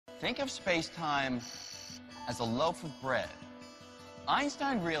Think of space-time as a loaf of bread.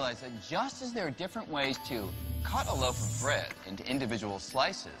 Einstein realized that just as there are different ways to cut a loaf of bread into individual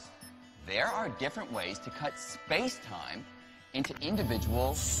slices, there are different ways to cut space-time into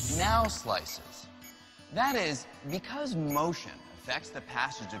individual now slices. That is, because motion affects the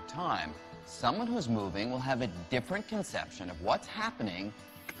passage of time, someone who's moving will have a different conception of what's happening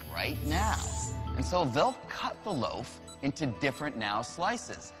right now. And so they'll cut the loaf into different now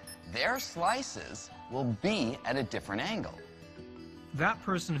slices. Their slices will be at a different angle. That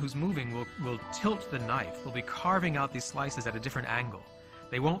person who's moving will tilt the knife, will be carving out these slices at a different angle.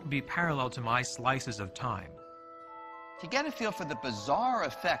 They won't be parallel to my slices of time. To get a feel for the bizarre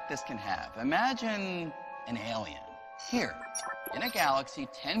effect this can have, imagine an alien here in a galaxy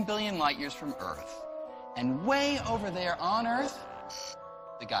 10 billion light years from Earth, and way over there on Earth,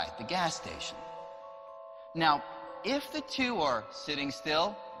 the guy at the gas station. Now, if the two are sitting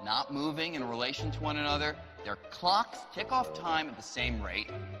still, not moving in relation to one another, their clocks tick off time at the same rate,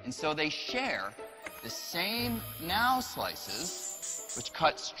 and so they share the same now slices, which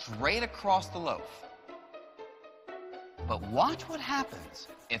cut straight across the loaf. But watch what happens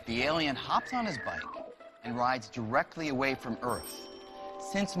if the alien hops on his bike and rides directly away from Earth.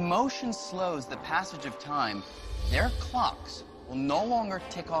 Since motion slows the passage of time, their clocks will no longer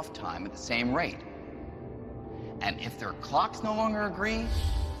tick off time at the same rate. And if their clocks no longer agree,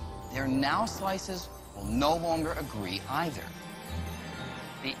 their now slices will no longer agree either.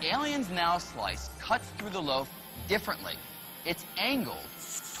 The alien's now slice cuts through the loaf differently. It's angled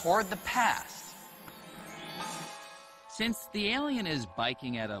toward the past. Since the alien is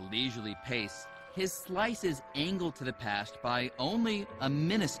biking at a leisurely pace, his slice is angled to the past by only a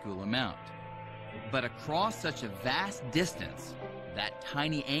minuscule amount. But across such a vast distance, that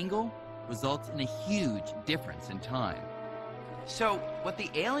tiny angle results in a huge difference in time. So what the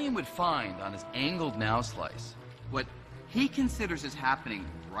alien would find on his angled now slice, what he considers as happening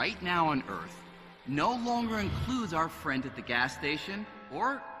right now on Earth, no longer includes our friend at the gas station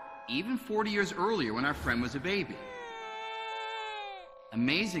or even 40 years earlier when our friend was a baby.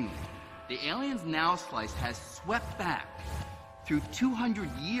 Amazingly, the alien's now slice has swept back through 200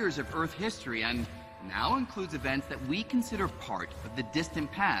 years of Earth history and now includes events that we consider part of the distant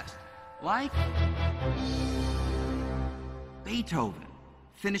past, like Beethoven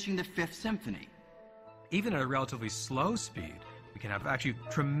finishing the Fifth Symphony. Even at a relatively slow speed, we can have actually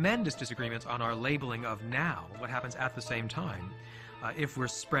tremendous disagreements on our labeling of now, what happens at the same time, if we're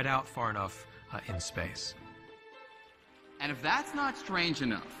spread out far enough in space. And if that's not strange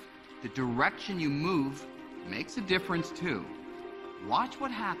enough, the direction you move makes a difference too. Watch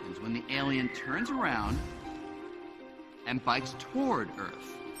what happens when the alien turns around and bikes toward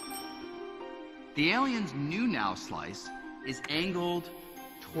Earth. The alien's new now slice is angled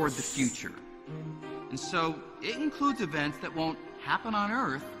toward the future. And so it includes events that won't happen on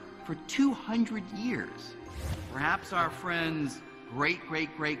Earth for 200 years. Perhaps our friend's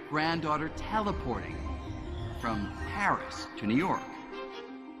great-great-great-granddaughter teleporting from Paris to New York.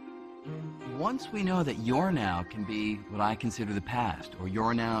 Once we know that your now can be what I consider the past, or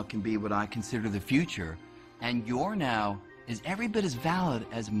your now can be what I consider the future, and your now is every bit as valid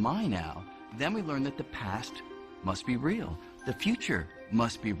as my now, then we learn that the past must be real. The future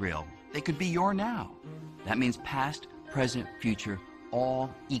must be real. They could be your now. That means past, present, future,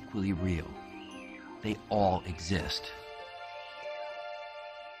 all equally real. They all exist.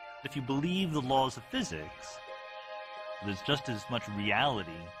 If you believe the laws of physics, there's just as much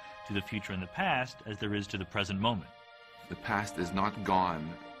reality to the future and the past as there is to the present moment. The past is not gone,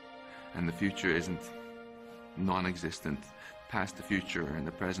 and the future isn't non-existent. Past, the future, and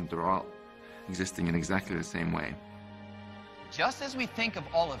the present are all existing in exactly the same way. Just as we think of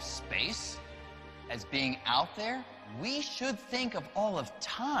all of space as being out there, we should think of all of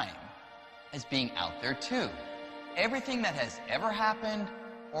time as being out there too. Everything that has ever happened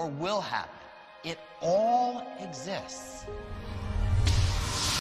or will happen, it all exists.